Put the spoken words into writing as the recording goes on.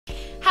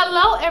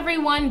Hello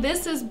everyone,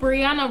 this is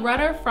Breanna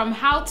Rutter from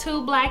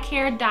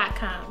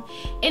howtoblackhair.com,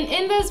 and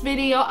in this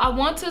video I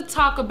want to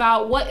talk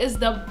about what is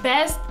the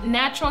best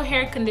natural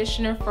hair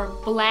conditioner for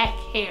black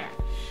hair.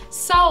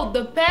 So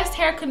the best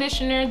hair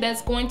conditioner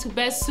that's going to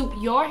best suit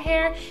your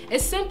hair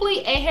is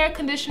simply a hair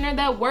conditioner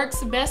that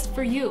works best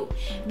for you.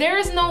 There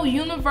is no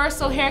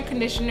universal hair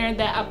conditioner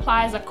that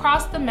applies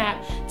across the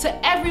map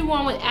to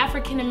everyone with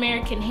African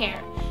American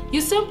hair. You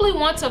simply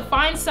want to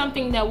find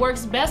something that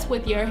works best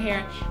with your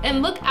hair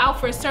and look out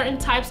for certain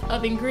types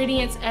of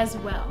ingredients as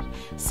well.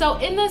 So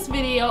in this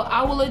video,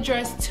 I will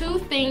address two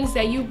things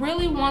that you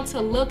really want to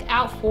look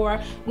out for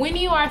when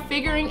you are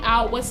figuring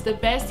out what's the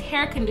best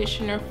hair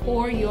conditioner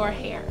for your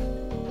hair.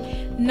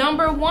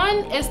 Number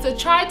one is to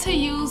try to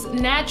use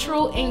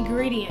natural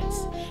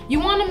ingredients.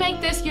 You want to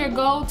make this your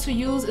goal to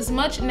use as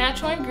much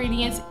natural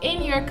ingredients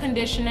in your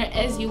conditioner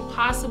as you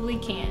possibly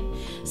can.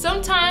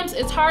 Sometimes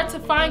it's hard to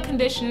find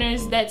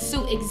conditioners that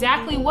suit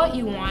exactly what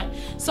you want,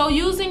 so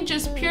using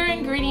just pure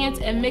ingredients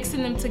and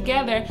mixing them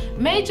together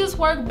may just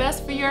work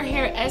best for your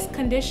hair as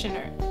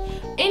conditioner.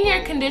 In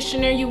your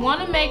conditioner, you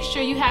want to make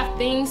sure you have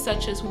things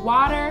such as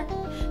water,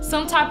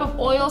 some type of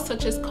oil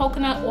such as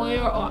coconut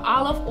oil or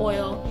olive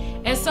oil,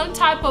 and some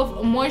type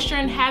of moisture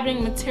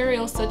inhabiting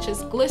material such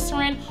as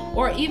glycerin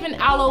or even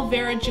aloe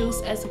vera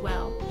juice as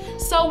well.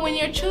 So when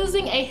you're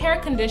choosing a hair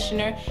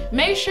conditioner,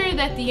 make sure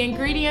that the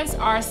ingredients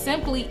are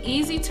simply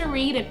easy to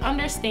read and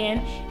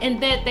understand,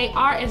 and that they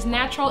are as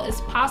natural as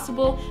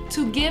possible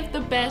to give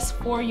the best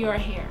for your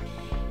hair.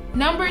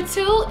 Number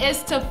two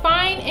is to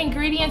find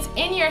ingredients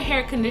in your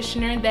hair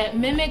conditioner that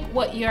mimic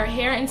what your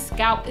hair and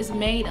scalp is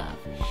made of.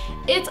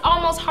 It's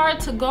almost hard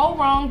to go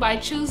wrong by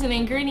choosing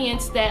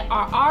ingredients that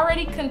are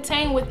already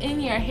contained within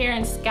your hair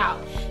and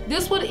scalp.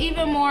 This would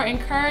even more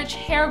encourage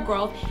hair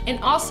growth and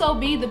also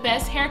be the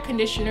best hair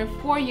conditioner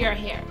for your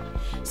hair.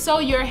 So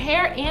your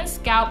hair and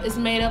scalp is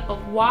made up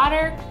of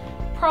water,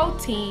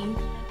 protein,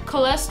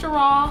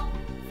 cholesterol,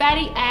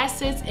 fatty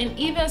acids, and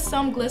even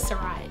some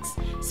glycerides.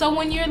 So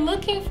when you're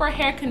looking for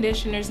hair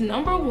conditioners,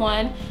 number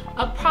one,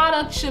 a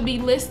product should be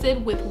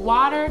listed with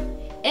water,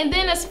 and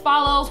then as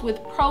follows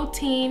with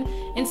protein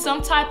and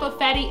some type of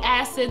fatty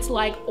acids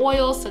like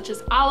oils such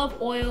as olive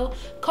oil,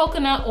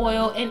 coconut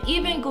oil, and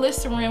even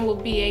glycerin will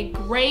be a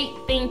great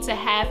thing to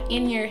have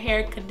in your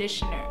hair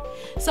conditioner.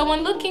 So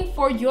when looking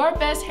for your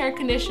best hair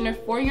conditioner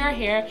for your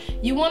hair,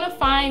 you want to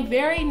find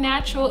very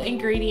natural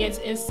ingredients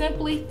and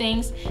simply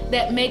things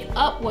that make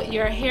up what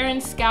your hair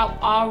and scalp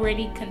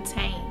already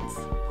contains.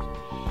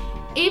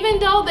 Even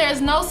though there's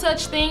no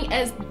such thing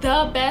as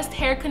the best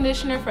hair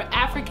conditioner for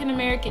African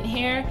American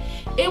hair,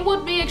 it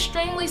would be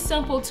extremely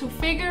simple to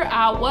figure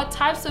out what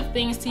types of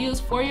things to use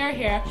for your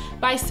hair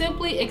by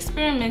simply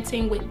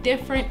experimenting with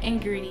different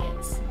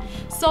ingredients.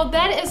 So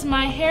that is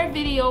my hair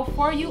video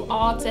for you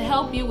all to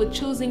help you with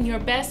choosing your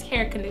best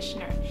hair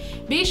conditioner.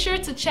 Be sure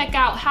to check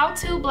out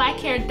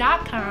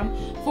howtoblackhair.com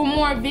for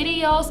more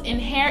videos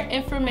and hair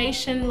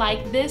information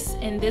like this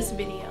in this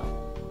video.